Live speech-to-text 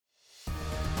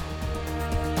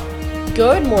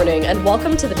Good morning and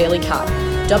welcome to the Daily Cat,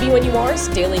 WNUR's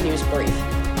daily news brief.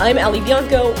 I'm Ali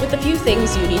Bianco with a few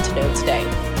things you need to know today.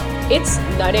 It's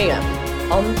 9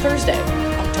 a.m. on Thursday,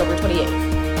 October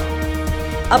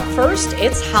 28th. Up first,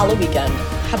 it's Halloween weekend.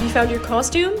 Have you found your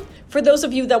costume? For those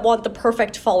of you that want the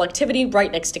perfect fall activity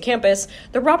right next to campus,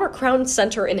 the Robert Crown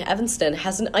Center in Evanston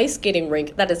has an ice skating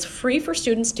rink that is free for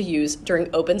students to use during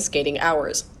open skating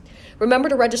hours. Remember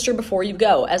to register before you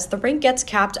go, as the rink gets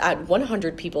capped at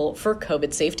 100 people for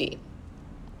COVID safety.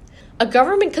 A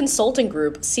government consulting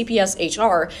group,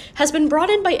 CPS-HR, has been brought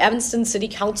in by Evanston City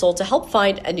Council to help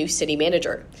find a new city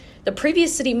manager. The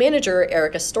previous city manager,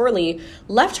 Erica Storley,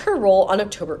 left her role on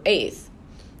October 8th.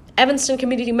 Evanston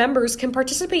community members can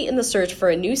participate in the search for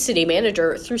a new city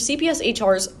manager through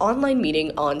CPS-HR's online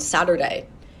meeting on Saturday.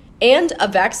 And a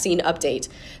vaccine update.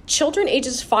 Children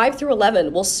ages 5 through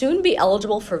 11 will soon be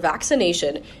eligible for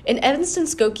vaccination in Evanston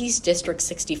Skokie's District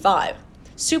 65.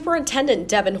 Superintendent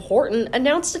Devin Horton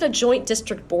announced at a joint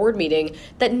district board meeting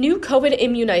that new COVID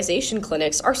immunization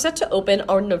clinics are set to open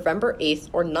on November 8th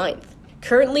or 9th.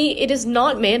 Currently, it is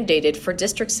not mandated for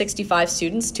District 65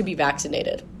 students to be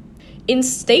vaccinated. In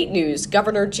state news,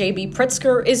 Governor J.B.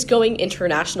 Pritzker is going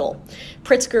international.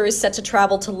 Pritzker is set to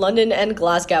travel to London and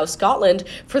Glasgow, Scotland,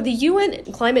 for the UN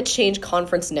Climate Change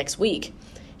Conference next week.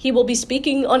 He will be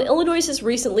speaking on Illinois'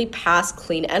 recently passed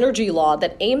clean energy law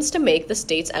that aims to make the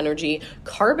state's energy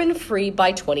carbon-free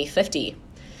by 2050.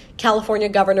 California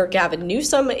Governor Gavin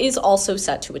Newsom is also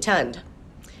set to attend.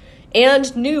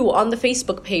 And new on the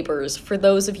Facebook papers, for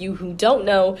those of you who don't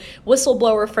know,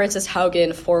 whistleblower Frances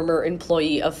Haugen, former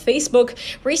employee of Facebook,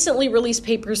 recently released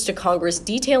papers to Congress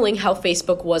detailing how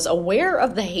Facebook was aware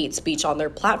of the hate speech on their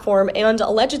platform and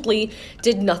allegedly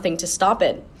did nothing to stop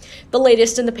it. The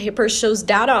latest in the papers shows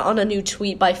data on a new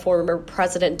tweet by former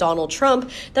President Donald Trump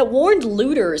that warned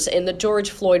looters in the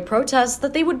George Floyd protests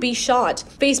that they would be shot.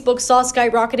 Facebook saw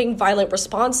skyrocketing violent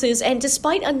responses, and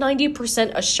despite a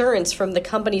 90% assurance from the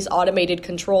company's automated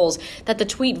controls that the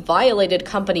tweet violated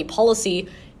company policy,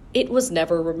 it was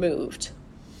never removed.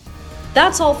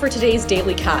 That's all for today's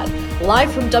Daily Cat.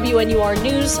 Live from WNUR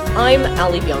News, I'm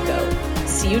Ali Bianco.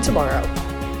 See you tomorrow.